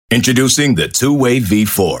Introducing the two-way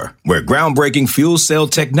V4, where groundbreaking fuel cell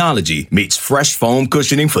technology meets fresh foam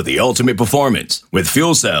cushioning for the ultimate performance. With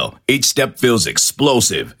fuel cell, each step feels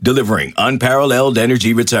explosive, delivering unparalleled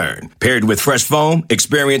energy return. Paired with fresh foam,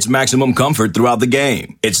 experience maximum comfort throughout the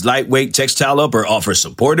game. Its lightweight textile upper offers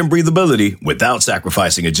support and breathability without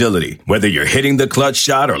sacrificing agility. Whether you're hitting the clutch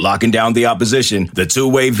shot or locking down the opposition, the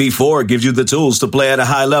two-way V4 gives you the tools to play at a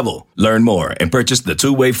high level. Learn more and purchase the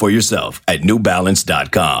two-way for yourself at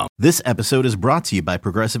newbalance.com. This episode is brought to you by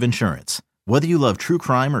Progressive Insurance. Whether you love true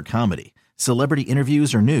crime or comedy, celebrity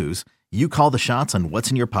interviews or news, you call the shots on what's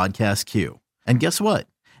in your podcast queue. And guess what?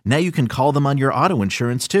 Now you can call them on your auto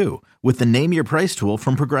insurance too with the Name Your Price tool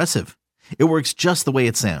from Progressive. It works just the way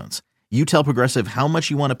it sounds. You tell Progressive how much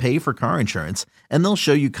you want to pay for car insurance, and they'll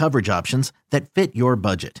show you coverage options that fit your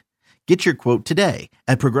budget. Get your quote today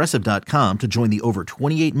at Progressive.com to join the over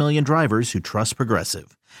 28 million drivers who trust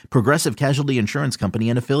Progressive. Progressive Casualty Insurance Company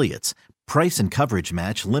and Affiliates. Price and coverage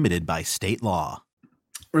match limited by state law.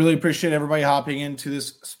 Really appreciate everybody hopping into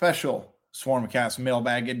this special Swarmcast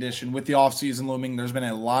mailbag edition. With the offseason looming, there's been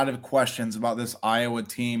a lot of questions about this Iowa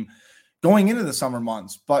team going into the summer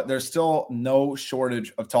months, but there's still no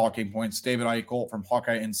shortage of talking points. David Eichel from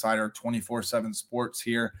Hawkeye Insider 24/7 Sports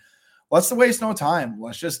here. Let's waste no time.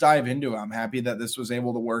 Let's just dive into it. I'm happy that this was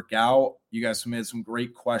able to work out. You guys submitted some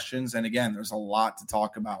great questions. And again, there's a lot to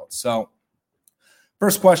talk about. So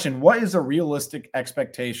first question, what is a realistic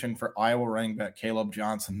expectation for Iowa running back Kaleb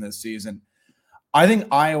Johnson this season? I think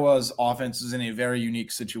Iowa's offense is in a very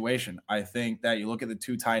unique situation. I think that you look at the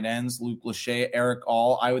two tight ends, Luke Lachey, Eric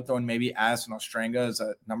All. I would throw in maybe Addison Ostrenga as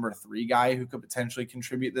a number 3 guy who could potentially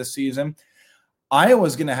contribute this season.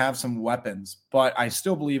 Iowa's going to have some weapons, but I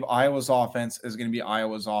still believe Iowa's offense is going to be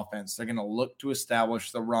Iowa's offense. They're going to look to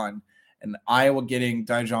establish the run, and Iowa getting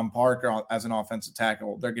Dijon Parker as an offensive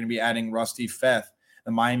tackle. They're going to be adding Rusty Feth,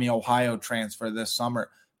 the Miami, Ohio transfer this summer.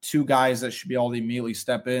 2 guys that should be able to immediately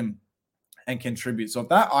step in and contribute. So if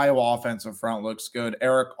that Iowa offensive front looks good,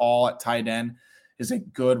 Eric All at tight end is a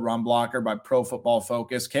good run blocker by Pro Football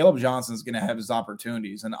Focus. Kaleb Johnson is going to have his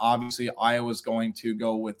opportunities, and obviously Iowa's going to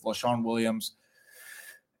go with LaShawn Williams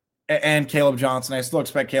and Kaleb Johnson. I still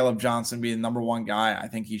expect Kaleb Johnson to be the number 1 guy. I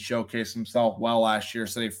think he showcased himself well last year,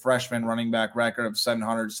 set a freshman running back record of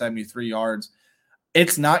 773 yards.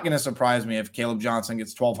 It's not going to surprise me if Kaleb Johnson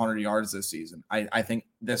gets 1,200 yards this season. I think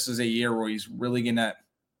this is a year where he's really going to,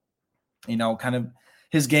 kind of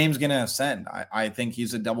his game's going to ascend. I think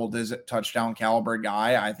he's a double-digit touchdown caliber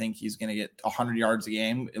guy. I think he's going to get 100 yards a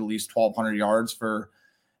game, at least 1,200 yards for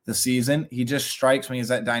the season. He just strikes me as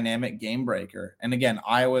that dynamic game breaker. And again,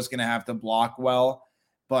 Iowa's going to have to block well,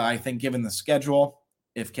 but I think given the schedule,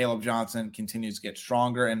 if Kaleb Johnson continues to get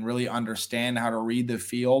stronger and really understand how to read the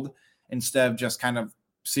field instead of just kind of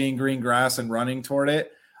seeing green grass and running toward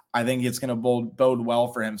it, I think it's going to bode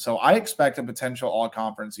well for him. So I expect a potential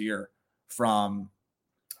all-conference year from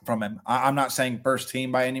him. I'm not saying first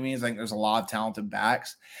team by any means. I think there's a lot of talented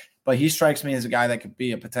backs, but he strikes me as a guy that could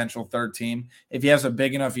be a potential third team. If he has a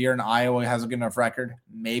big enough year and Iowa has a good enough record,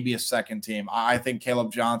 maybe a second team. I think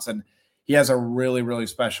Kaleb Johnson, he has a really, really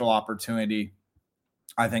special opportunity,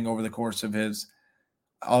 I think, over the course of his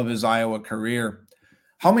Iowa career.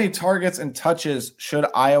 How many targets and touches should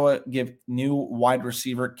Iowa give new wide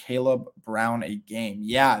receiver Kaleb Brown a game?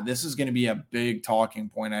 Yeah, this is going to be a big talking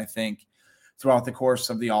point, I think, throughout the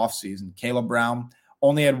course of the offseason. Kaleb Brown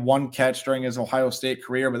only had 1 catch during his Ohio State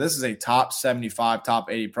career, but this is a top 75, top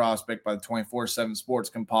 80 prospect by the 24/7 Sports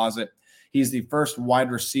Composite. He's the first wide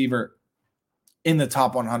receiver in the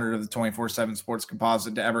top 100 of the 24/7 Sports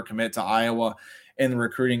Composite to ever commit to Iowa in the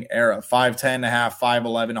recruiting era. 5'10 and a half,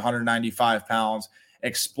 5'11", 195 pounds,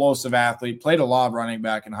 explosive athlete, played a lot of running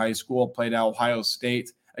back in high school, played at Ohio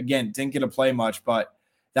State. Again, didn't get to play much, but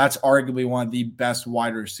that's arguably one of the best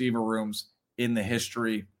wide receiver rooms in the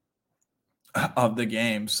history of the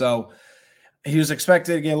game. So he was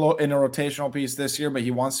expected to get in a rotational piece this year, but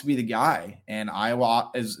he wants to be the guy, and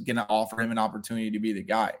Iowa is going to offer him an opportunity to be the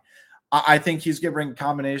guy. I think he's going to bring a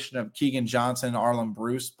combination of Keegan Johnson and Arlen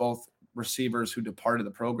Bruce, both receivers who departed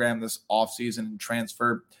the program this offseason and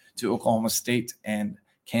transferred to Oklahoma State and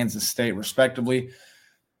Kansas State, respectively.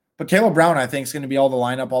 But Kaleb Brown, I think, is going to be able to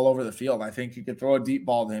line up all over the field. I think you could throw a deep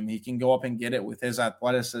ball to him. He can go up and get it with his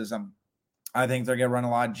athleticism. I think they're going to run a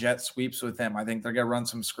lot of jet sweeps with him. I think they're going to run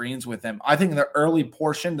some screens with him. I think in the early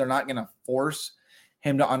portion, they're not going to force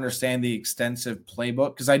him to understand the extensive playbook,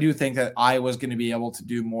 because I do think that Iowa's going to be able to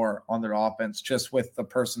do more on their offense just with the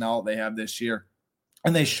personnel they have this year.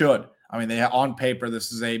 And they should. I mean, on paper,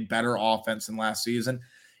 this is a better offense than last season.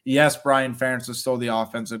 Yes, Brian Ferentz is still the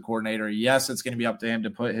offensive coordinator. Yes, it's going to be up to him to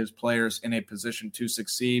put his players in a position to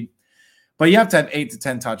succeed. But you have to have 8 to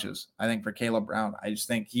 10 touches, I think, for Kaleb Brown. I just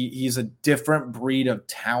think he's a different breed of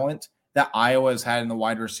talent that Iowa has had in the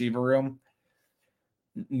wide receiver room.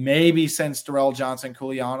 Maybe since Darrell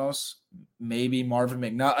Johnson-Koulianos, maybe Marvin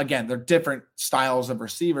McNutt. Again, they're different styles of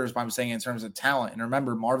receivers, but I'm saying in terms of talent. And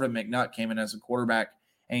remember, Marvin McNutt came in as a quarterback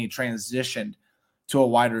and he transitioned to a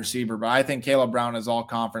wide receiver. But I think Kaleb Brown has all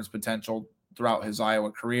conference potential throughout his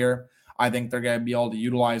Iowa career. I think they're going to be able to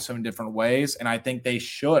utilize him in different ways, and I think they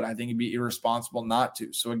should. I think it'd be irresponsible not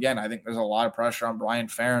to. So, again, I think there's a lot of pressure on Brian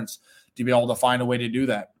Ferentz to be able to find a way to do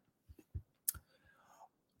that.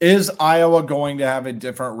 Is Iowa going to have a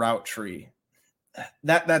different route tree?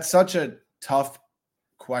 That's such a tough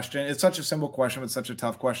question. It's such a simple question, but such a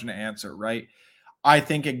tough question to answer, right? I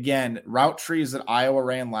think, again, route trees that Iowa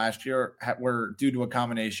ran last year were due to a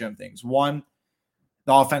combination of things. One,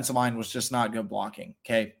 the offensive line was just not good blocking,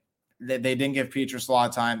 okay? They didn't give Petrus a lot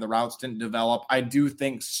of time. The routes didn't develop. I do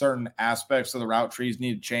think certain aspects of the route trees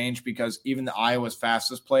need to change because even the Iowa's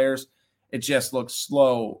fastest players, it just looks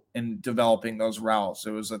slow in developing those routes.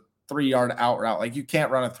 It was a 3-yard out route. Like, you can't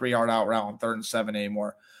run a 3-yard out route on 3rd and 7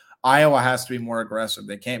 anymore. Iowa has to be more aggressive.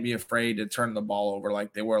 They can't be afraid to turn the ball over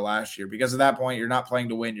like they were last year because at that point, you're not playing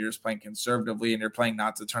to win. You're just playing conservatively, and you're playing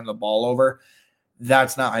not to turn the ball over.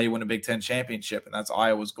 That's not how you win a Big Ten championship, and that's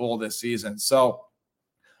Iowa's goal this season. So,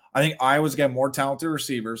 I think Iowa's got more talented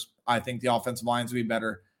receivers. I think the offensive lines will be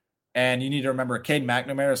better. And you need to remember, Cade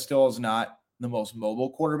McNamara still is not the most mobile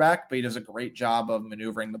quarterback, but he does a great job of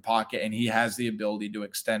maneuvering the pocket, and he has the ability to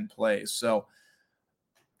extend plays. So,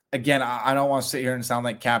 again, I don't want to sit here and sound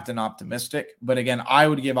like Captain Optimistic, but again, I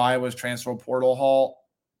would give Iowa's transfer portal haul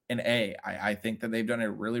an A. I think that they've done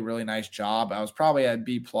a really, really nice job. I was probably at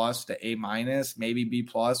B+ to A-, maybe B+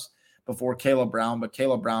 before Kaleb Brown, but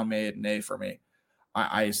Kaleb Brown made an A for me.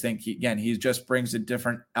 I just think, he just brings a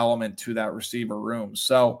different element to that receiver room.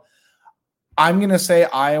 So I'm going to say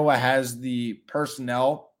Iowa has the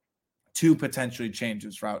personnel to potentially change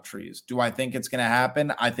its route trees. Do I think it's going to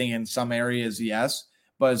happen? I think in some areas, yes.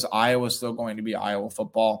 But is Iowa still going to be Iowa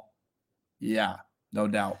football? Yeah, no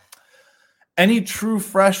doubt. Any true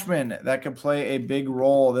freshmen that could play a big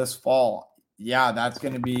role this fall? Yeah, that's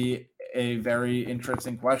going to be a very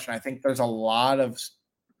interesting question. I think there's a lot of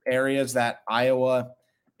areas that Iowa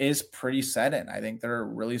is pretty set in. I think they're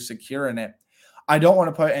really secure in it. I don't want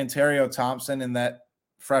to put Ontario Thompson in that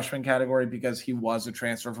freshman category because he was a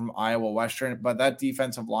transfer from Iowa Western, but that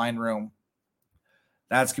defensive line room,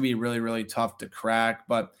 that's going to be really, really tough to crack.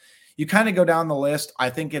 But you kind of go down the list. I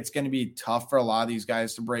think it's going to be tough for a lot of these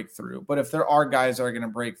guys to break through. But if there are guys that are going to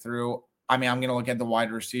break through, I'm going to look at the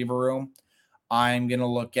wide receiver room. I'm going to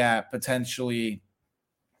look at potentially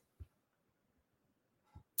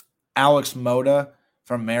Alex Moda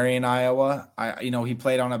from Marion, Iowa. He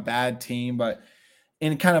played on a bad team, but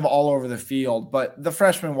in kind of all over the field. But the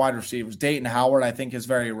freshman wide receivers, Dayton Howard, I think is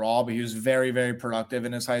very raw, but he was very, very productive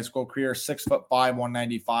in his high school career. 6'5",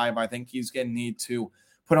 195. I think he's going to need to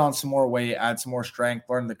put on some more weight, add some more strength,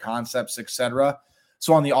 learn the concepts, etc.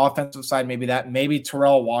 So on the offensive side, maybe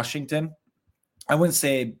Terrell Washington. I wouldn't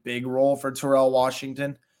say a big role for Terrell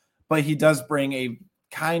Washington, but he does bring a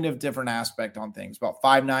kind of different aspect on things. About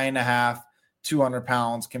 5'9.5", 200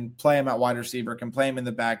 pounds, can play him at wide receiver, can play him in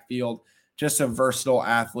the backfield. Just a versatile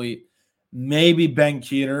athlete. Maybe Ben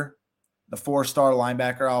Keeter, the 4-star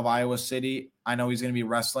linebacker out of Iowa City. I know he's going to be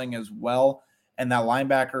wrestling as well. And that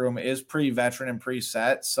linebacker room is pretty veteran and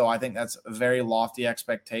preset. So I think that's very lofty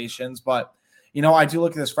expectations. But, I do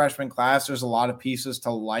look at this freshman class. There's a lot of pieces to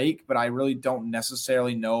like, but I really don't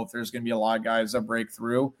necessarily know if there's going to be a lot of guys that break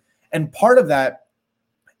through. And part of that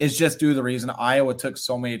is just due to the reason Iowa took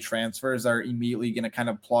so many transfers that are immediately going to kind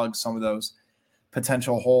of plug some of those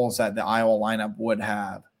potential holes that the Iowa lineup would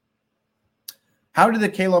have. How did the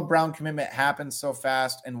Kaleb Brown commitment happen so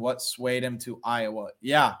fast, and what swayed him to Iowa?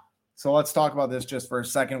 Yeah, so let's talk about this just for a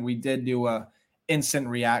second. We did do a instant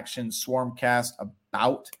reaction Swarmcast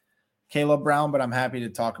about Kaleb Brown, but I'm happy to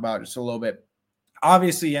talk about it just a little bit.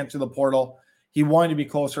 Obviously, he entered the portal. He wanted to be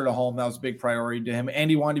closer to home. That was a big priority to him, and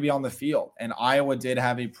he wanted to be on the field. And Iowa did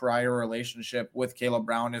have a prior relationship with Kaleb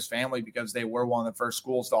Brown and his family because they were one of the first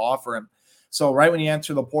schools to offer him. So right when he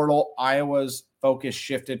entered the portal, Iowa's focus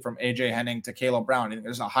shifted from A.J. Henning to Kaleb Brown. And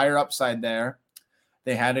there's a higher upside there.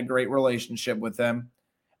 They had a great relationship with him.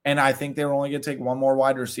 And I think they were only going to take one more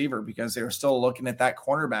wide receiver because they were still looking at that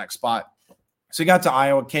cornerback spot. So he got to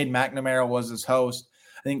Iowa. Cade McNamara was his host.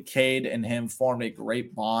 I think Cade and him formed a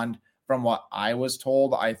great bond from what I was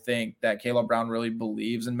told. I think that Kaleb Brown really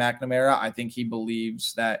believes in McNamara. I think he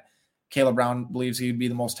believes that Kaleb Brown believes he'd be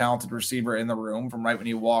the most talented receiver in the room from right when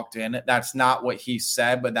he walked in. That's not what he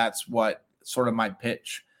said, but that's what sort of my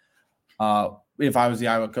pitch. If I was the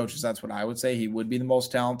Iowa coaches, that's what I would say. He would be the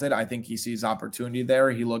most talented. I think he sees opportunity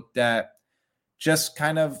there. He looked at just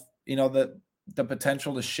kind of, the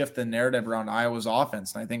potential to shift the narrative around Iowa's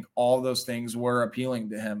offense. And I think all those things were appealing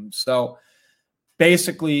to him. So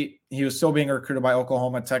basically, he was still being recruited by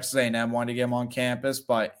Oklahoma, Texas A&M, wanted to get him on campus,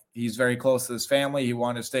 but he's very close to his family. He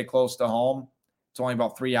wanted to stay close to home. It's only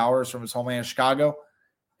about 3 hours from his homeland, Chicago.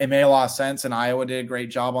 It made a lot of sense, and Iowa did a great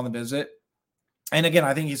job on the visit. And again,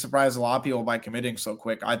 I think he surprised a lot of people by committing so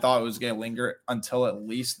quick. I thought it was going to linger until at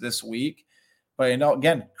least this week. But,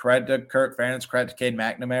 again, credit to Kirk Ferentz, credit to Cade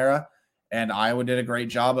McNamara. And Iowa did a great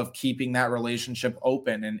job of keeping that relationship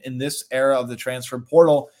open. And in this era of the transfer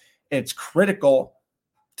portal, it's critical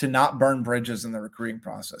to not burn bridges in the recruiting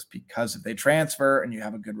process, because if they transfer and you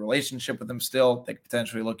have a good relationship with them still, they could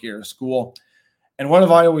potentially look at your school. And what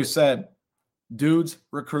have I always said? Dudes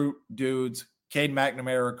recruit dudes. Cade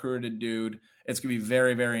McNamara recruited a dude. It's going to be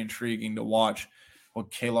very, very intriguing to watch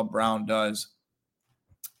what Kaleb Brown does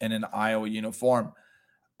in an Iowa uniform.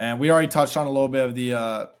 And we already touched on a little bit of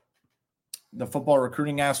the football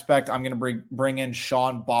recruiting aspect. I'm going to bring in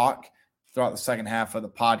Sean Bach throughout the second half of the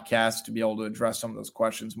podcast to be able to address some of those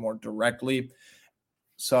questions more directly.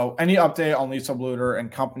 So any update on Lisa Bluter and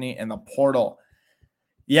company in the portal?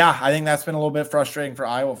 Yeah, I think that's been a little bit frustrating for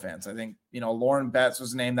Iowa fans. I think, Lauren Betts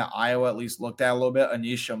was a name that Iowa at least looked at a little bit.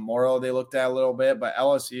 Anisha Morrow, they looked at a little bit, but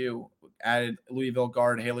LSU added Louisville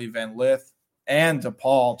guard Haley Van Lith and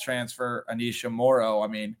DePaul transfer Anisha Morrow. I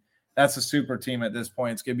mean, that's a super team at this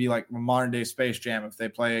point. It's going to be like modern day Space Jam if they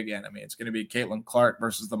play again. I mean, it's going to be Caitlin Clark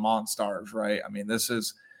versus the Monstars, right? I mean,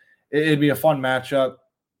 it'd be a fun matchup.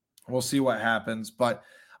 We'll see what happens. But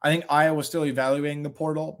I think Iowa's still evaluating the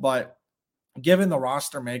portal. But given the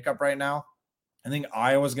roster makeup right now, I think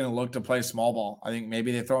Iowa's going to look to play small ball. I think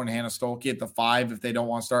maybe they throw in Hannah Stolke at the 5 if they don't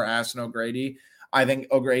want to start Aston O'Grady. I think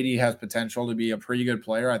O'Grady has potential to be a pretty good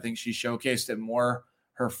player. I think she showcased it more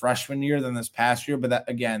her freshman year than this past year. But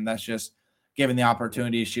that's just given the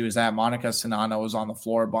opportunity she was at. Monica Sinano was on the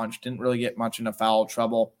floor a bunch, didn't really get much into foul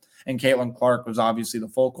trouble. And Caitlin Clark was obviously the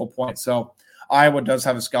focal point. So Iowa does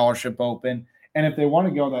have a scholarship open. And if they want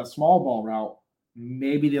to go that small ball route,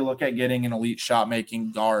 maybe they look at getting an elite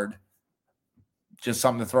shot-making guard. Just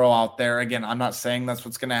something to throw out there. Again, I'm not saying that's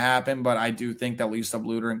what's going to happen, but I do think that Lisa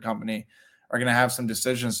Bluter and company are going to have some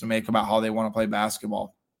decisions to make about how they want to play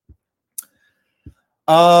basketball.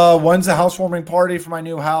 When's the housewarming party for my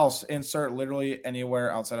new house? Insert literally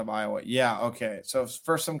anywhere outside of Iowa. Yeah, okay. So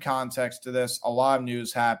for some context to this, a lot of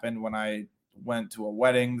news happened when I went to a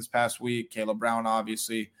wedding this past week. Kaleb Brown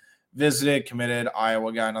obviously visited, committed.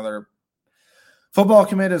 Iowa got another football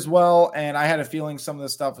commit as well, and I had a feeling some of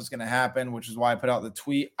this stuff was going to happen, which is why I put out the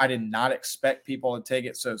tweet. I did not expect people to take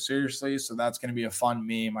it so seriously, so that's going to be a fun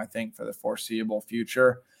meme, I think, for the foreseeable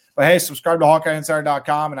future. But hey, subscribe to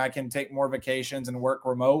HawkeyeInsider.com, and I can take more vacations and work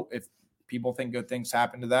remote. If people think good things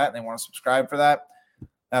happen to that and they want to subscribe for that,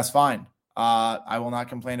 that's fine. I will not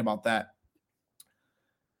complain about that.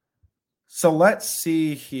 So let's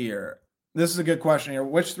see here. This is a good question here.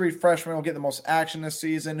 Which 3 freshmen will get the most action this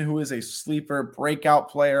season? Who is a sleeper breakout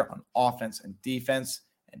player on offense and defense?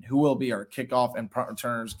 And who will be our kickoff and punt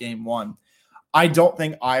returners game 1? I don't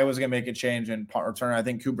think Iowa's going to make a change in punt returner. I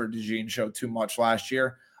think Cooper DeJean showed too much last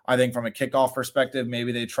year. I think from a kickoff perspective,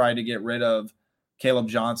 maybe they tried to get rid of Caleb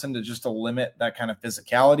Johnson to limit that kind of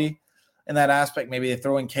physicality in that aspect. Maybe they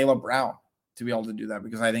throw in Kaleb Brown to be able to do that,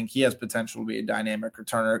 because I think he has potential to be a dynamic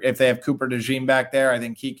returner. If they have Cooper DeJean back there, I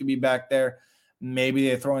think he could be back there. Maybe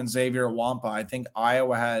they throw in Xavier Wampa. I think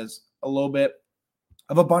Iowa has a little bit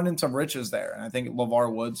of abundance of riches there. And I think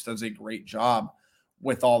LeVar Woods does a great job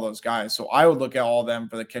with all those guys. So I would look at all of them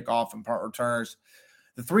for the kickoff and punt returners.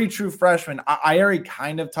 The 3 true freshmen, I already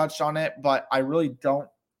kind of touched on it, but I really don't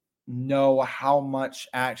know how much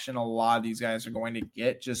action a lot of these guys are going to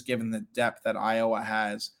get, just given the depth that Iowa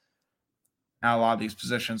has at a lot of these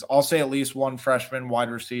positions. I'll say at least 1 freshman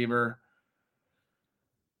wide receiver.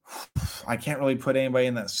 I can't really put anybody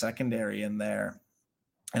in that secondary in there.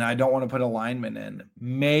 And I don't want to put a lineman in.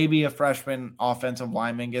 Maybe a freshman offensive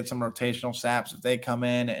lineman, get some rotational snaps if they come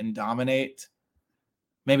in and dominate.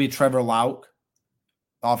 Maybe Trevor Lauk,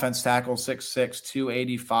 offense tackle, 6'6",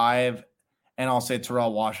 285. And I'll say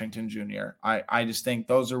Terrell Washington Jr. I just think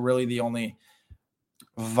those are really the only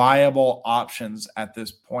viable options at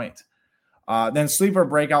this point. Then sleeper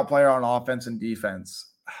breakout player on offense and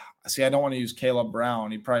defense. See, I don't want to use Kaleb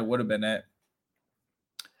Brown. He probably would have been it.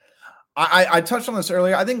 I touched on this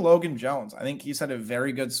earlier. I think Logan Jones, I think he's had a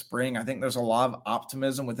very good spring. I think there's a lot of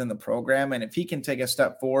optimism within the program. And if he can take a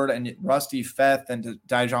step forward and Rusty Feth and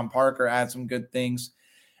Dijon Parker add some good things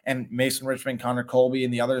and Mason Richmond, Connor Colby,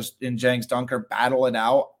 and the others in Jennings Dunker battle it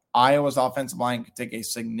out, Iowa's offensive line could take a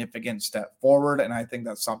significant step forward. And I think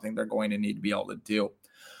that's something they're going to need to be able to do.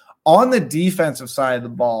 On the defensive side of the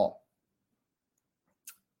ball,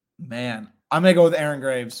 man, I'm going to go with Aaron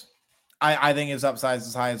Graves. I think his upside is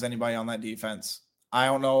as high as anybody on that defense. I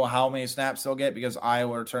don't know how many snaps they'll get because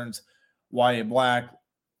Iowa returns Wyatt Black,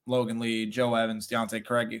 Logan Lee, Joe Evans, Deontay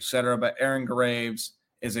Craig, etc. But Aaron Graves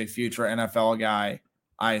is a future NFL guy.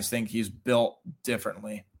 I just think he's built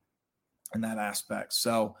differently in that aspect.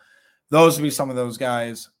 So those would be some of those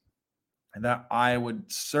guys that I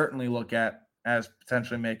would certainly look at as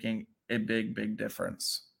potentially making a big, big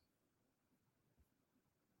difference.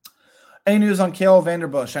 Any news on Kaleb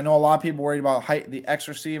Vanderbush? I know a lot of people worried about height. The X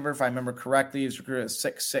receiver, if I remember correctly, he's recruited as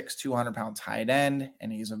 6'6", 200-pound tight end,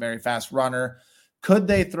 and he's a very fast runner. Could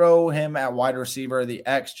they throw him at wide receiver, the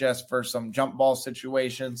X, just for some jump ball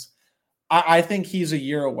situations? I think he's a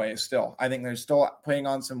year away still. I think they're still putting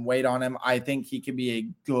on some weight on him. I think he could be a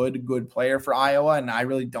good player for Iowa, and I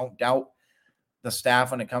really don't doubt the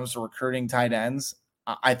staff when it comes to recruiting tight ends.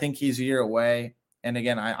 I think he's a year away. And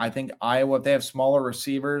again, I think Iowa, if they have smaller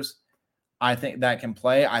receivers, I think that can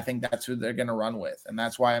play. I think that's who they're going to run with. And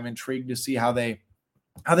that's why I'm intrigued to see how they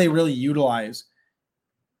really utilize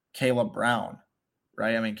Kaleb Brown,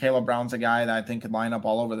 right? I mean, Kaleb Brown's a guy that I think could line up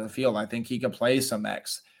all over the field. I think he could play some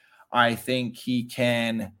X. I think he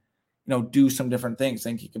can, do some different things. I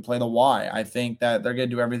think he can play the Y. I think that they're going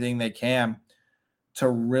to do everything they can to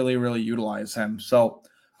really, really utilize him. So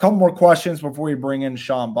a couple more questions before we bring in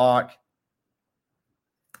Sean Bach.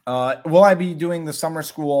 Will I be doing the summer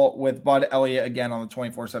school with Bud Elliott again on the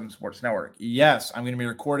 24/7 Sports Network? Yes, I'm going to be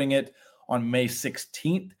recording it on May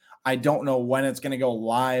 16th. I don't know when it's going to go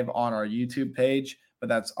live on our YouTube page, but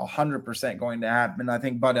that's 100% going to happen. I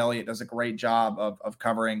think Bud Elliott does a great job of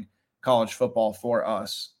covering college football for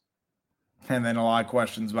us. And then a lot of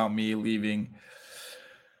questions about me leaving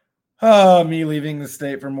the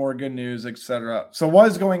state for more good news, etc. So what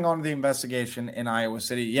is going on with the investigation in Iowa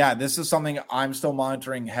City? Yeah, this is something I'm still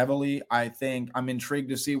monitoring heavily. I think I'm intrigued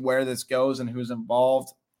to see where this goes and who's involved.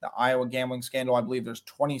 The Iowa gambling scandal, I believe there's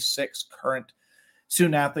 26 current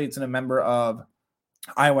student athletes and a member of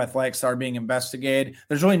Iowa Athletics are being investigated.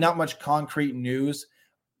 There's really not much concrete news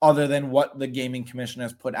other than what the Gaming Commission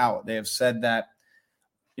has put out. They have said that,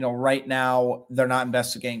 right now they're not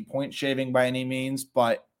investigating point shaving by any means,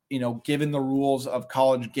 but given the rules of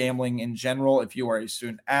college gambling in general, if you are a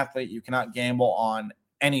student athlete, you cannot gamble on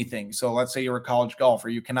anything. So let's say you're a college golfer,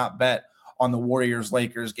 you cannot bet on the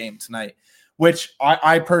Warriors-Lakers game tonight, which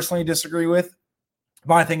I personally disagree with.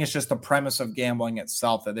 But I think it's just the premise of gambling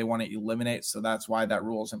itself that they want to eliminate. So that's why that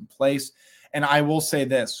rule is in place. And I will say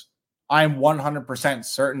this, I'm 100%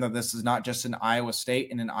 certain that this is not just an Iowa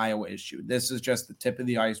State and an Iowa issue. This is just the tip of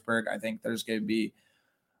the iceberg. I think there's going to be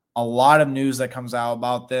a lot of news that comes out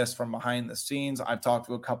about this from behind the scenes. I've talked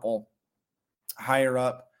to a couple higher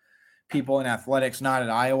up people in athletics, not at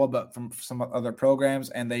Iowa, but from some other programs.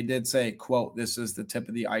 And they did say, quote, this is the tip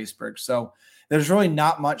of the iceberg. So there's really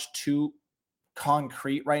not much too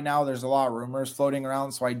concrete right now. There's a lot of rumors floating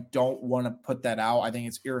around. So I don't want to put that out. I think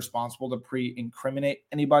it's irresponsible to pre-incriminate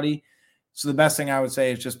anybody. So the best thing I would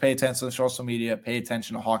say is just pay attention to social media, pay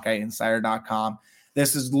attention to HawkeyeInsider.com.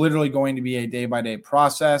 This is literally going to be a day-by-day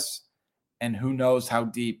process, and who knows how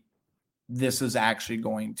deep this is actually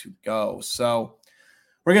going to go. So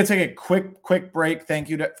we're going to take a quick break. Thank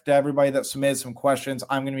you to everybody that submitted some questions.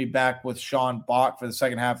 I'm going to be back with Sean Bach for the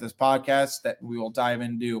second half of this podcast that we will dive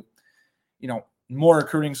into, more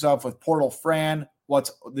recruiting stuff with Portal Fran,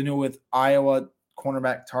 what's the new with Iowa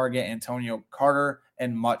cornerback target Antonio Carter,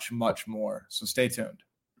 and much, much more. So stay tuned.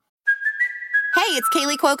 Hey, it's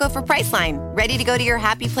Kaylee Cuoco for Priceline. Ready to go to your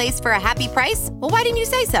happy place for a happy price? Well, why didn't you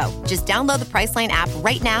say so? Just download the Priceline app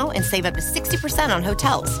right now and save up to 60% on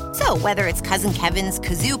hotels. So whether it's Cousin Kevin's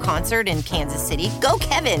Kazoo Concert in Kansas City, go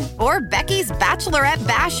Kevin, or Becky's Bachelorette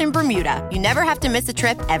Bash in Bermuda, you never have to miss a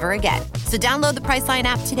trip ever again. So download the Priceline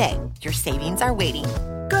app today. Your savings are waiting.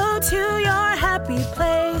 Go to your happy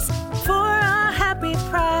place for a happy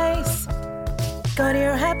price. Go to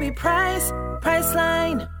your happy price,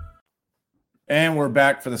 Priceline. And we're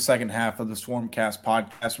back for the second half of the Swarmcast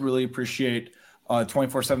podcast. Really appreciate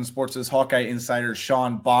 24/7 Sports' Hawkeye insider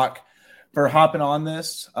Sean Bach for hopping on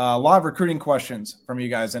this. A lot of recruiting questions from you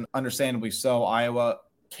guys, and understandably so. Iowa,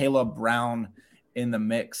 Kaleb Brown in the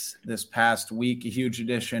mix this past week, a huge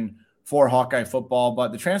addition for Hawkeye football.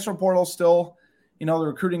 But the transfer portal still, the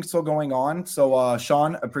recruiting's still going on. So,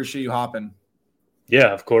 Sean, appreciate you hopping.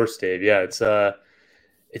 Yeah, of course, Dave. Yeah,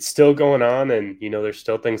 it's still going on, and there's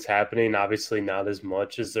still things happening. Obviously, not as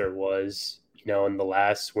much as there was, in the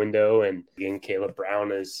last window. And again, Kaleb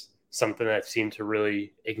Brown is something that seemed to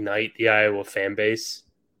really ignite the Iowa fan base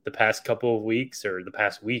the past couple of weeks, or the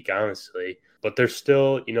past week, honestly. But there's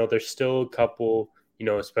still a couple,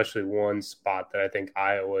 especially one spot that I think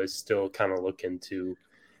Iowa is still kind of looking to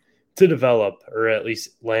develop, or at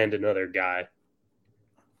least land another guy.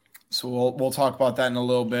 So we'll talk about that in a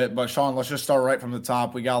little bit. But Sean, let's just start right from the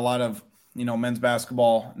top. We got a lot of, men's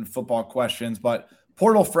basketball and football questions. But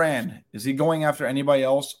Portal Fran, is he going after anybody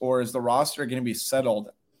else, or is the roster going to be settled?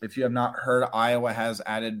 If you have not heard, Iowa has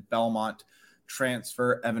added Belmont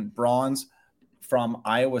transfer Evan Bronze from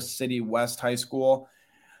Iowa City West High School.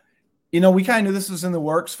 We kind of knew this was in the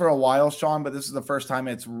works for a while, Sean, but this is the first time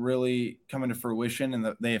it's really coming to fruition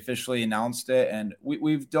and they officially announced it. And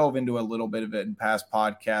we've dove into a little bit of it in past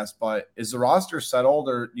podcasts, but is the roster settled,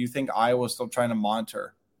 or do you think Iowa's still trying to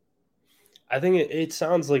monitor? I think it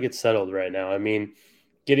sounds like it's settled right now. I mean,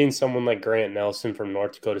 getting someone like Grant Nelson from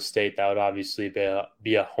North Dakota State, that would obviously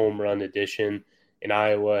be a home run addition. And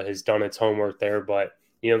Iowa has done its homework there, but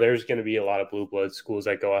there's going to be a lot of blue blood schools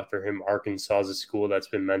that go after him. Arkansas is a school that's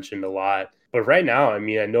been mentioned a lot. But right now, I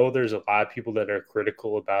mean, I know there's a lot of people that are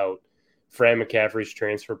critical about Fran McCaffrey's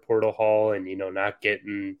transfer portal haul and, not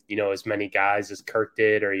getting, as many guys as Kirk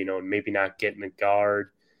did, or, maybe not getting a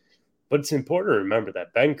guard. But it's important to remember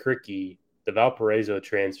that Ben Krikke, the Valparaiso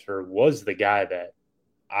transfer, was the guy that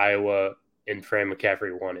Iowa and Fran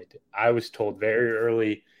McCaffrey wanted. I was told very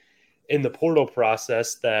early in the portal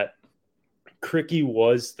process that Krikke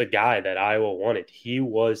was the guy that Iowa wanted. He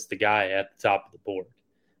was the guy at the top of the board.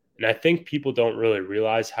 And I think people don't really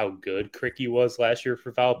realize how good Krikke was last year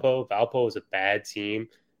for Valpo. Valpo was a bad team,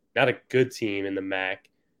 not a good team in the MAC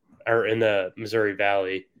or in the Missouri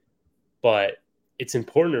Valley. But it's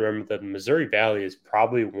important to remember that the Missouri Valley is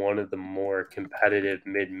probably one of the more competitive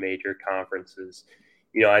mid-major conferences.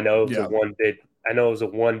 I know it was a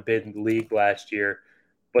one-bid league last year,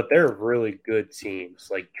 but they're really good teams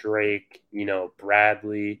like Drake,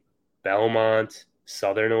 Bradley, Belmont,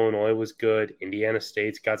 Southern Illinois was good. Indiana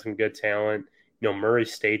State's got some good talent. Murray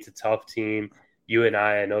State's a tough team. UNI,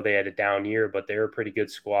 I know they had a down year, but they're a pretty good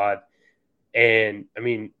squad. And, I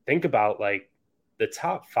mean, think about, like, the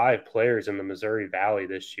top 5 players in the Missouri Valley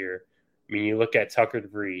this year. I mean, you look at Tucker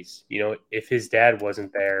DeVries. If his dad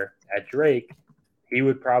wasn't there at Drake, he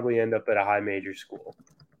would probably end up at a high major school.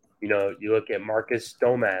 You look at Marcus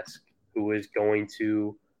Domask, who is going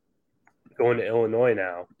to Illinois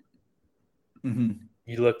now. Mm-hmm.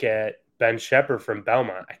 You look at Ben Shepherd from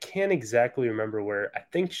Belmont. I can't exactly remember where. I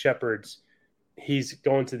think he's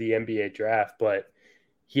going to the NBA draft, but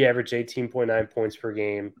he averaged 18.9 points per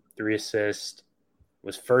game, 3 assists,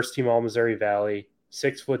 was first team All Missouri Valley,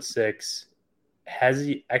 6'6", has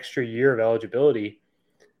the extra year of eligibility,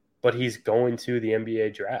 but he's going to the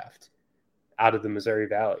NBA draft out of the Missouri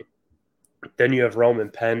Valley. Then you have Roman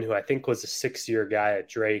Penn, who I think was a 6-year guy at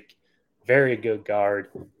Drake, very good guard.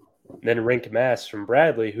 Then Rink Mass from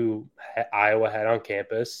Bradley, who Iowa had on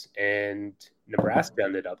campus, and Nebraska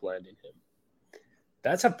ended up landing him.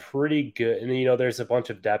 That's a pretty good, and there's a bunch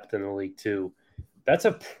of depth in the league too. That's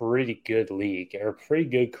a pretty good league, or a pretty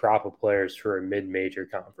good crop of players for a mid-major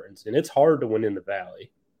conference, and it's hard to win in the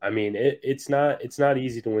Valley. I mean, it's not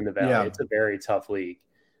easy to win the Valley. Yeah. It's a very tough league.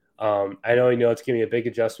 I know it's going to be a big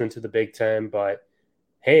adjustment to the Big Ten, but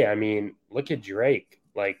hey, I mean, look at Drake.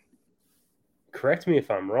 Like, correct me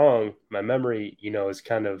if I'm wrong. My memory, is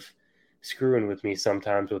kind of screwing with me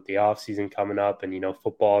sometimes with the offseason coming up and,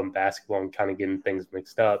 football and basketball and kind of getting things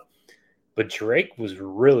mixed up. But Drake was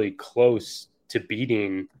really close to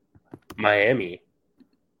beating Miami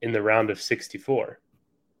in the round of 64.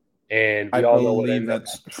 And we all know what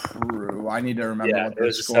that's true. I need to remember what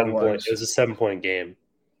the score was. It was a 7-point game.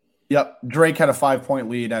 Yep. Drake had a 5-point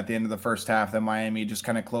lead at the end of the first half. Then Miami just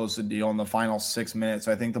kind of closed the deal in the final 6 minutes.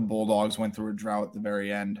 I think the Bulldogs went through a drought at the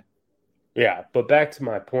very end. Yeah, but back to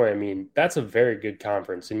my point, I mean, that's a very good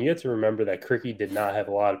conference. And you have to remember that Krikke did not have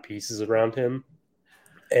a lot of pieces around him.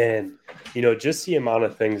 And, just the amount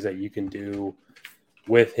of things that you can do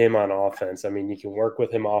with him on offense. I mean, you can work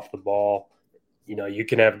with him off the ball. You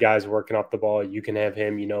can have guys working off the ball. You can have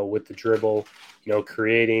him, with the dribble,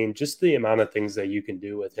 creating. Just the amount of things that you can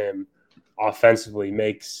do with him offensively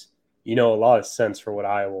makes, a lot of sense for what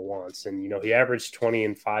Iowa wants. And, he averaged 20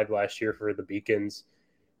 and 5 last year for the Beacons.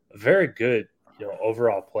 A very good,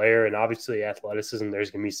 overall player. And obviously athleticism,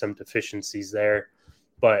 there's going to be some deficiencies there.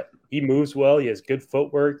 But he moves well. He has good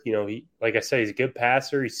footwork. Like I said, he's a good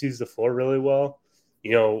passer. He sees the floor really well.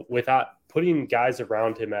 without putting guys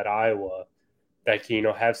around him at Iowa that can,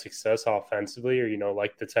 have success offensively or,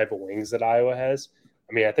 like the type of wings that Iowa has,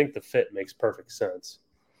 I mean, I think the fit makes perfect sense.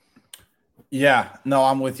 Yeah, no,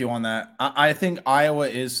 I'm with you on that. I think Iowa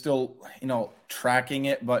is still, tracking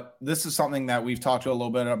it, but this is something that we've talked to a little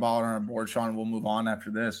bit about on our board, Sean. We'll move on after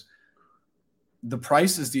this. The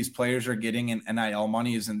prices these players are getting in NIL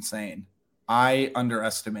money is insane. I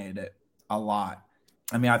underestimate it a lot.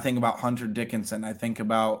 I mean, I think about Hunter Dickinson. I think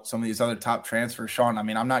about some of these other top transfers, Sean. I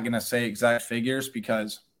mean, I'm not going to say exact figures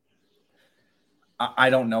because I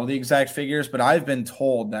don't know the exact figures, but I've been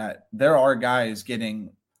told that there are guys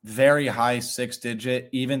getting very high 6-digit,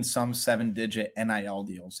 even some 7-digit NIL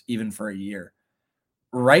deals, even for a year.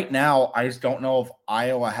 Right now, I just don't know if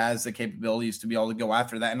Iowa has the capabilities to be able to go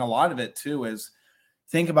after that. And a lot of it, too, is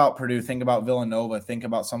think about Purdue, think about Villanova, think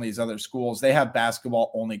about some of these other schools. They have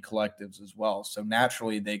basketball-only collectives as well. So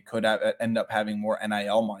naturally, they could end up having more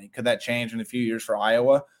NIL money. Could that change in a few years for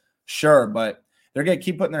Iowa? Sure, but they're going to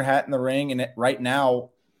keep putting their hat in the ring. And right now,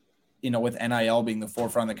 with NIL being the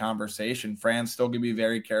forefront of the conversation, Fran's still going to be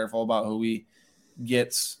very careful about who he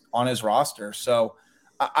gets on his roster. So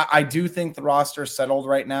I do think the roster is settled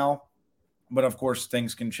right now, but of course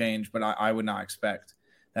things can change, but I would not expect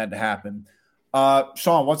that to happen.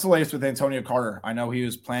 Sean, what's the latest with Antonio Carter? I know he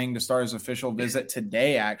was planning to start his official visit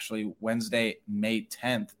today, actually Wednesday, May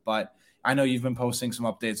 10th, but I know you've been posting some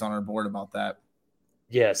updates on our board about that.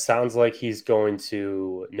 Yeah, sounds like he's going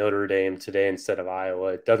to Notre Dame today instead of Iowa.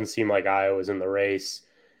 It doesn't seem like Iowa's in the race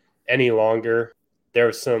any longer. There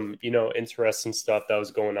was some, interesting stuff that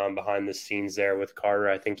was going on behind the scenes there with Carter.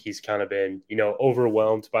 I think he's kind of been,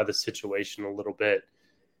 overwhelmed by the situation a little bit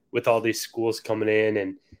with all these schools coming in.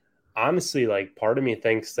 And honestly, part of me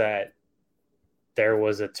thinks that there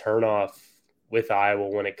was a turnoff with Iowa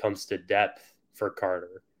when it comes to depth for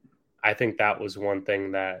Carter. I think that was one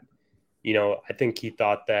thing that, I think he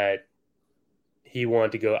thought that he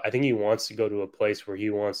wanted to go. I think he wants to go to a place where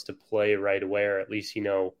he wants to play right away, or at least,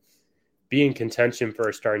 be in contention for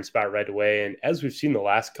a starting spot right away. And as we've seen the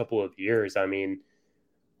last couple of years, I mean,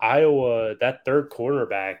 Iowa, that third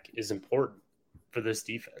cornerback is important for this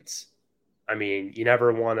defense. I mean, you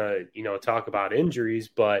never want to, talk about injuries,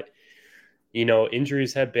 but,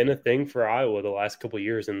 injuries have been a thing for Iowa the last couple of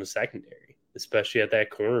years in the secondary, especially at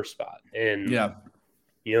that corner spot. And,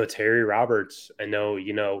 Terry Roberts, I know,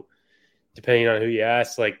 depending on who you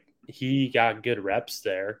ask, he got good reps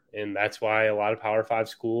there, and that's why a lot of Power 5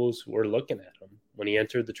 schools were looking at him when he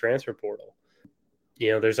entered the transfer portal.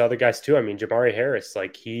 There's other guys too. I mean, Jamari Harris,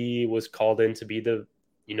 he was called in to be the,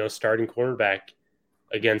 starting cornerback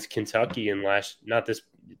against Kentucky in not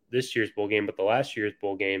this year's bowl game, but the last year's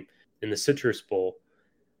bowl game in the Citrus Bowl.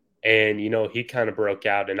 And, he kind of broke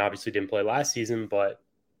out and obviously didn't play last season, but,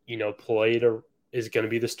 is going to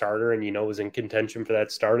be the starter and, was in contention for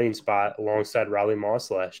that starting spot alongside Riley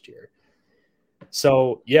Moss last year.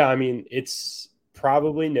 So, yeah, I mean, it's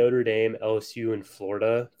probably Notre Dame, LSU, and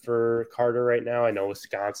Florida for Carter right now. I know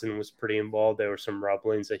Wisconsin was pretty involved. There were some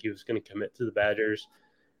rumblings that he was going to commit to the Badgers.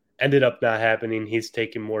 Ended up not happening. He's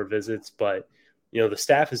taking more visits, but, the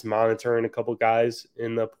staff is monitoring a couple guys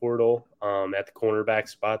in the portal at the cornerback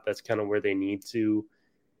spot. That's kind of where they need to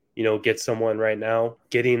get someone right now.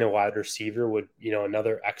 Getting a wide receiver would,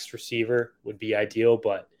 another X receiver would be ideal,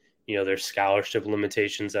 but, there's scholarship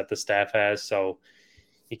limitations that the staff has. So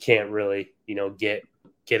you can't really, get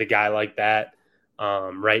a guy like that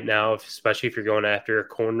right now, especially if you're going after a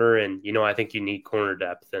corner. And, I think you need corner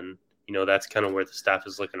depth. And, that's kind of where the staff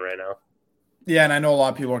is looking right now. Yeah, and I know a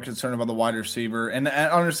lot of people are concerned about the wide receiver, and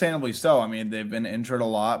understandably so. I mean, they've been injured a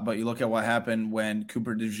lot, but you look at what happened when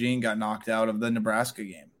Cooper DeJean got knocked out of the Nebraska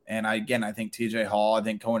game. And I think TJ Hall, I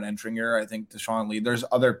think Cohen Entringer, I think Deshaun Lee, there's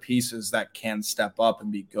other pieces that can step up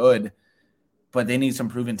and be good, but they need some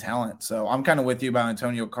proven talent. So I'm kind of with you about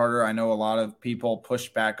Antonio Carter. I know a lot of people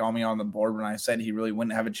pushed back on me on the board when I said he really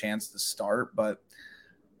wouldn't have a chance to start, but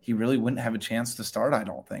he really wouldn't have a chance to start, I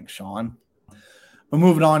don't think, Sean. But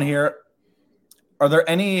moving on here, are there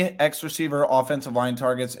any X receiver offensive line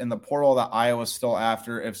targets in the portal that Iowa's still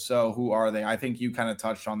after? If so, who are they? I think you kind of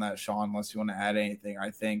touched on that, Sean, unless you want to add anything.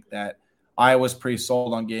 I think that Iowa's pretty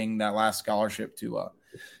sold on getting that last scholarship to a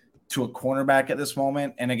cornerback at this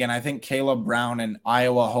moment. And again, I think Kaleb Brown and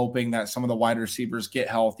Iowa hoping that some of the wide receivers get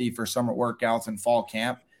healthy for summer workouts and fall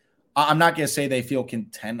camp. I'm not going to say they feel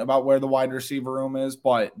content about where the wide receiver room is,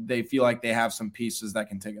 but they feel like they have some pieces that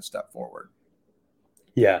can take a step forward.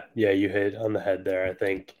 Yeah, you hit on the head there. I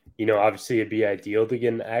think, obviously it'd be ideal to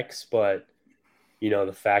get an X, but,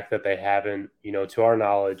 the fact that they haven't, to our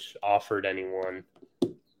knowledge, offered anyone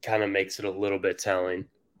kind of makes it a little bit telling.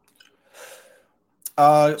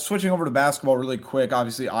 Switching over to basketball really quick.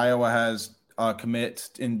 Obviously, Iowa has commit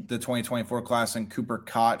in the 2024 class, and Cooper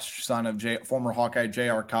Koch, son of former Hawkeye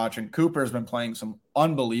J.R. Koch. And Cooper has been playing some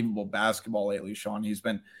unbelievable basketball lately, Sean. He's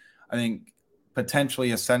been, I think,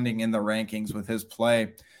 potentially ascending in the rankings with his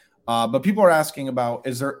play. But people are asking about,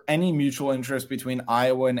 is there any mutual interest between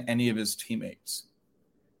Iowa and any of his teammates?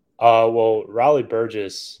 Well, Raleigh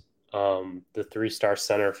Burgess, the three-star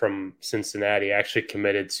center from Cincinnati, actually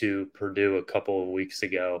committed to Purdue a couple of weeks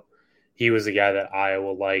ago. He was a guy that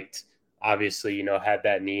Iowa liked. Obviously, had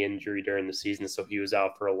that knee injury during the season, so he was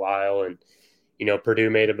out for a while. And,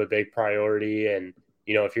 Purdue made him a big priority. And,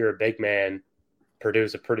 if you're a big man, Purdue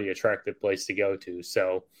is a pretty attractive place to go to.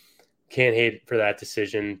 So can't hate for that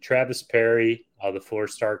decision. Travis Perry, the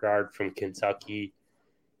four-star guard from Kentucky,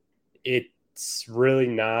 it's really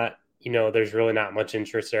not, there's really not much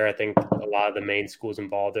interest there. I think a lot of the main schools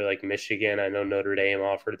involved are like Michigan. I know Notre Dame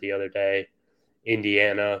offered the other day.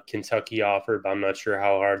 Indiana, Kentucky offered, but I'm not sure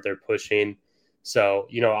how hard they're pushing. So,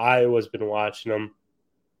 Iowa's been watching them,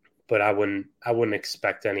 but I wouldn't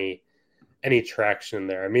expect any traction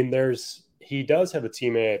there. I mean, he does have a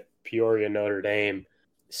teammate at Peoria, Notre Dame,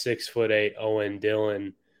 6'8" Owen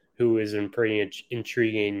Dillon, who is a pretty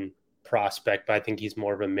intriguing prospect, but I think he's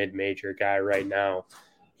more of a mid-major guy right now.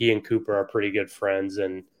 He and Cooper are pretty good friends,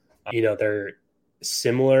 and they're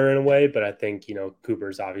similar in a way, but I think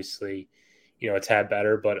Cooper's obviously a tad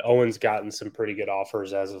better, but Owen's gotten some pretty good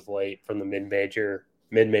offers as of late from the mid-major,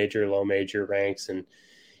 low major ranks. And,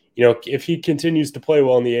 if he continues to play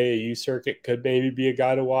well in the AAU circuit, could maybe be a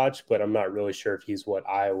guy to watch, but I'm not really sure if he's what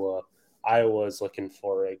Iowa is looking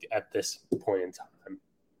for at this point in time.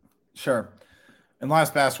 Sure. And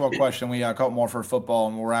last basketball question, we got a couple more for football,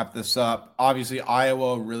 and we'll wrap this up. Obviously,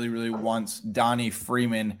 Iowa really, really wants Donnie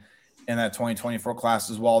Freeman in that 2024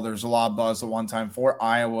 class as well. There's a lot of buzz at one time for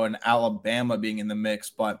Iowa and Alabama being in the mix,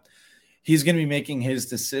 but he's going to be making his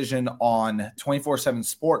decision on 24/7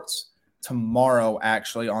 Sports tomorrow,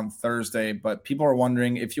 actually on Thursday. But people are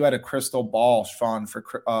wondering, if you had a crystal ball, Sean,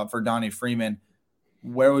 for Donnie Freeman,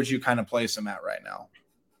 where would you kind of place him at right now?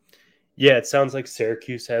 Yeah, it sounds like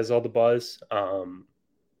Syracuse has all the buzz.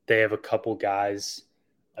 They have a couple guys.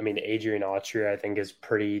 I mean, Adrian Autry, I think, is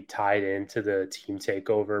pretty tied into the team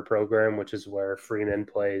takeover program, which is where Freeman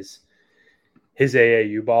plays his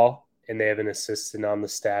AAU ball. And they have an assistant on the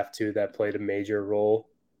staff, too, that played a major role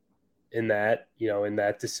in that, in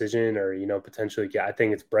that decision, or, potentially, I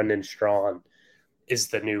think it's Brendan Strawn is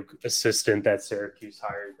the new assistant that Syracuse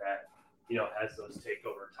hired that, has those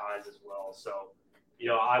takeover ties as well. So,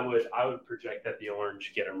 I would project that the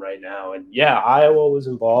Orange get him right now. And, yeah, Iowa was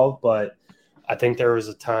involved, but I think there was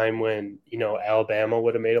a time when, Alabama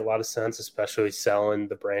would have made a lot of sense, especially selling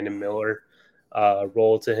the Brandon Miller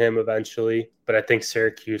role to him eventually. But I think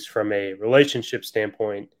Syracuse, from a relationship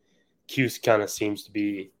standpoint, Cuse kind of seems to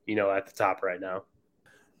be, at the top right now.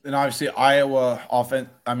 And obviously Iowa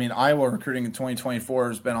recruiting in 2024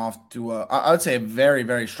 has been off to I would say a very,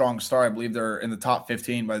 very strong start. I believe they're in the top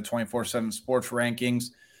 15 by the 24/7 Sports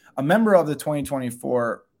rankings. A member of the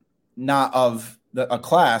 2024, not of a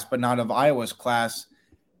class, but not of Iowa's class.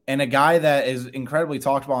 And a guy that is incredibly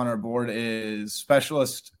talked about on our board is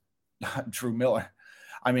specialist Drew Miller.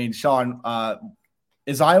 I mean, Sean,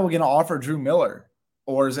 is Iowa going to offer Drew Miller,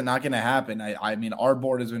 or is it not going to happen? I mean, our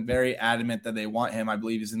board has been very adamant that they want him. I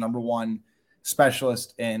believe he's the number one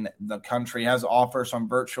specialist in the country. He has offers from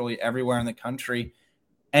virtually everywhere in the country,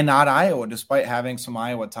 and not Iowa, despite having some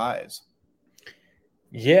Iowa ties.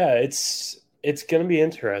 Yeah, it's going to be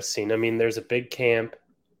interesting. I mean, there's a big camp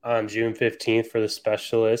on June 15th for the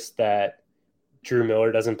specialists that Drew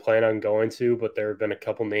Miller doesn't plan on going to, but there have been a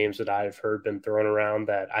couple names that I've heard been thrown around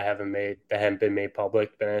that haven't been made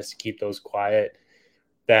public, been asked to keep those quiet,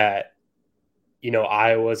 that,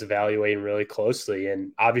 Iowa's evaluating really closely.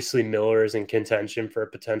 And obviously Miller is in contention for a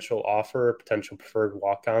potential offer, a potential preferred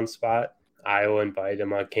walk-on spot. Iowa invited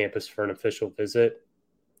him on campus for an official visit.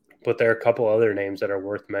 But there are a couple other names that are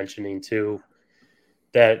worth mentioning too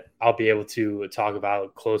that I'll be able to talk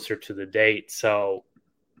about closer to the date. So,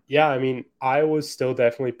 yeah, I mean, Iowa's still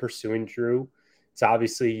definitely pursuing Drew. It's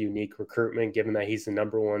obviously a unique recruitment given that he's the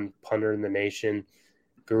number one punter in the nation.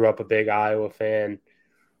 Grew up a big Iowa fan.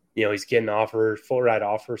 He's getting full ride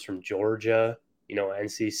offers from Georgia,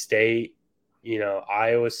 NC State,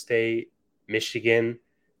 Iowa State, Michigan.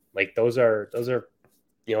 Like those are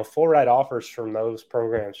full ride offers from those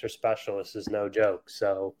programs for specialists is no joke.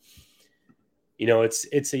 So,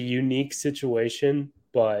 it's a unique situation,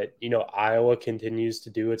 but, Iowa continues to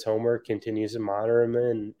do its homework, continues to monitor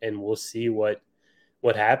him, and we'll see what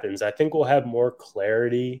happens. I think we'll have more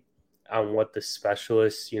clarity on what the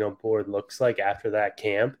specialist, board looks like after that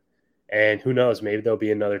camp. And who knows, maybe there'll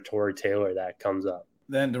be another Tory Taylor that comes up.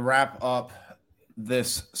 Then to wrap up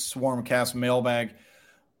this Swarmcast mailbag,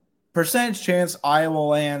 percentage chance Iowa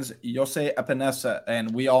lands Jose Epinesa.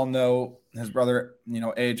 And we all know his brother,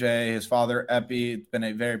 AJ, his father, Epi, been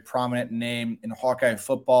a very prominent name in Hawkeye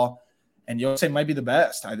football. And Jose might be the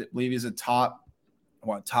best. I believe he's a top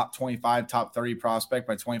 25, top 30 prospect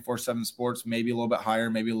by 24/7 Sports, maybe a little bit higher,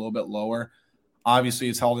 maybe a little bit lower. Obviously,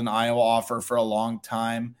 he's held an Iowa offer for a long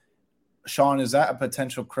time. Sean, is that a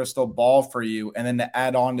potential crystal ball for you? And then to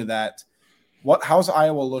add on to that, how's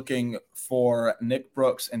Iowa looking for Nick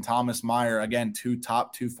Brooks and Thomas Meyer? Again, two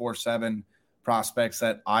top 247 prospects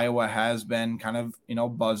that Iowa has been kind of,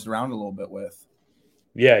 buzzed around a little bit with.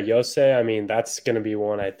 Yeah, Jose, I mean, that's going to be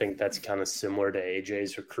one I think that's kind of similar to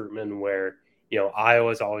AJ's recruitment where,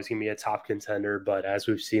 Iowa's always going to be a top contender. But as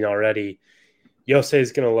we've seen already, Jose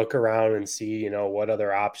is going to look around and see, what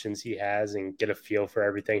other options he has and get a feel for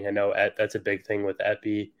everything. I know that's a big thing with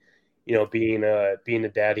Epi, being a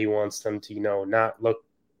dad, he wants them to, not look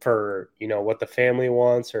for, what the family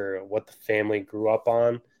wants or what the family grew up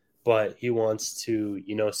on, but he wants to,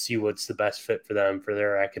 see what's the best fit for them, for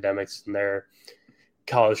their academics and their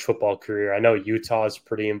college football career. I know Utah is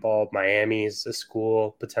pretty involved. Miami is a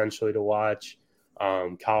school potentially to watch.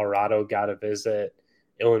 Colorado got a visit.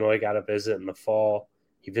 Illinois got a visit in the fall.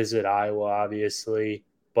 He visited Iowa, obviously.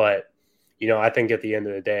 But, I think at the end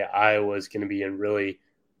of the day, Iowa is going to be in really,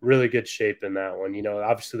 really good shape in that one.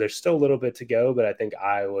 Obviously there's still a little bit to go, but I think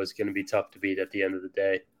Iowa is going to be tough to beat at the end of the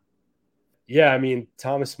day. Yeah, I mean,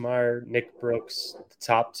 Thomas Meyer, Nick Brooks, the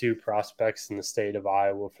top two prospects in the state of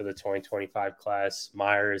Iowa for the 2025 class.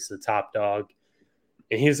 Meyer is the top dog.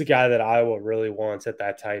 And he's the guy that Iowa really wants at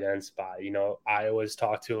that tight end spot. Iowa's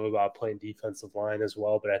talked to him about playing defensive line as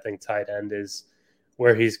well, but I think tight end is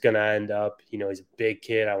where he's going to end up. He's a big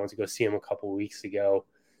kid. I went to go see him a couple of weeks ago.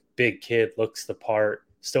 Big kid, looks the part,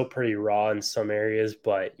 still pretty raw in some areas,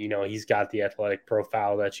 but, he's got the athletic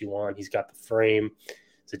profile that you want. He's got the frame.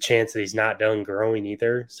 It's a chance that he's not done growing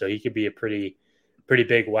either. So he could be a pretty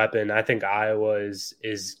big weapon. I think Iowa is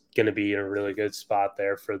going to be in a really good spot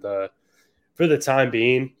there for the time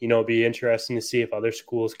being. It'd be interesting to see if other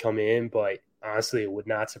schools come in, but honestly, it would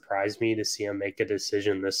not surprise me to see him make a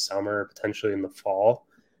decision this summer, potentially in the fall,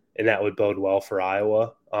 and that would bode well for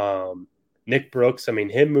Iowa. Nick Brooks, I mean,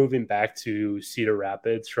 him moving back to Cedar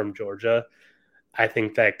Rapids from Georgia, I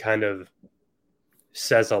think that kind of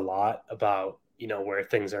says a lot about, where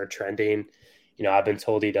things are trending. I've been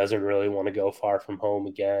told he doesn't really want to go far from home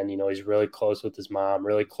again. He's really close with his mom,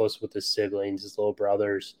 really close with his siblings, his little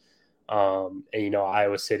brothers. And,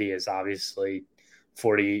 Iowa City is obviously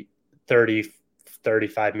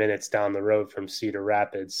 35 minutes down the road from Cedar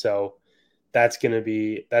Rapids. So that's going to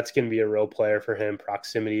be a real player for him.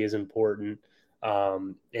 Proximity is important.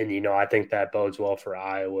 And, I think that bodes well for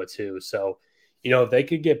Iowa too. So, if they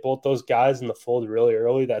could get both those guys in the fold really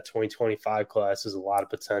early, that 2025 class is a lot of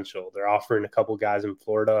potential. They're offering a couple guys in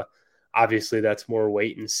Florida. Obviously that's more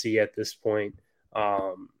wait and see at this point.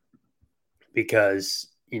 Because,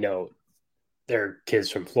 they're kids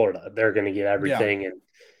from Florida. They're going to get everything.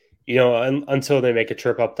 Yeah. And, until they make a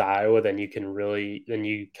trip up to Iowa, then you kind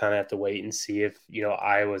of have to wait and see if,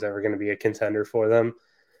 Iowa's ever going to be a contender for them.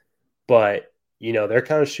 But, they're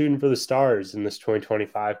kind of shooting for the stars in this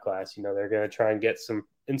 2025 class. They're going to try and get some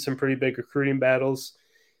pretty big recruiting battles.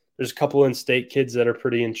 There's a couple in-state kids that are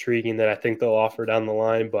pretty intriguing that I think they'll offer down the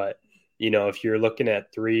line. But, if you're looking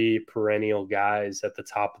at three perennial guys at the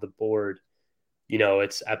top of the board,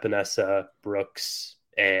 it's Epinesa, Brooks,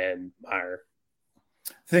 and Meyer.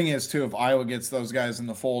 Thing is, too, if Iowa gets those guys in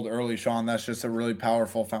the fold early, Sean, that's just a really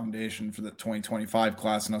powerful foundation for the 2025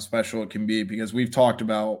 class and how special it can be, because we've talked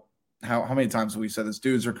about how many times have we said this,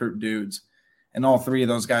 dudes recruit dudes, and all three of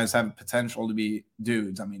those guys have potential to be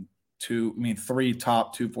dudes. Three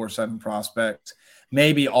top 247 prospects,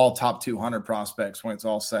 maybe all top 200 prospects when it's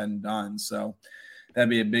all said and done. So that'd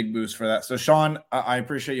be a big boost for that. So, Sean, I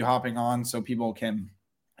appreciate you hopping on so people can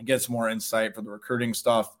get some more insight for the recruiting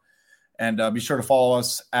stuff. And be sure to follow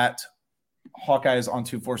us at Hawkeyes on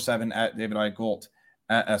 247, at David I. Golt,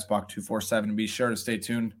 at SBach247. Be sure to stay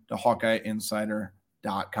tuned to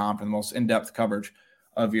HawkeyeInsider.com for the most in-depth coverage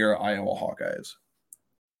of your Iowa Hawkeyes.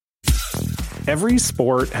 Every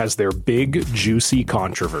sport has their big, juicy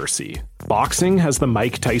controversy. Boxing has the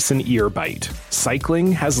Mike Tyson ear bite.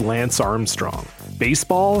 Cycling has Lance Armstrong.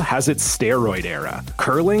 Baseball has its steroid era.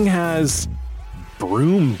 Curling has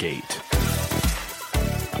Broomgate.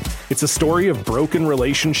 It's a story of broken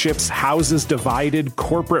relationships, houses divided,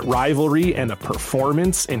 corporate rivalry, and a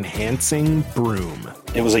performance-enhancing broom.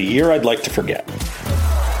 It was a year I'd like to forget.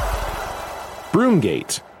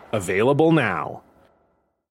 Broomgate, available now.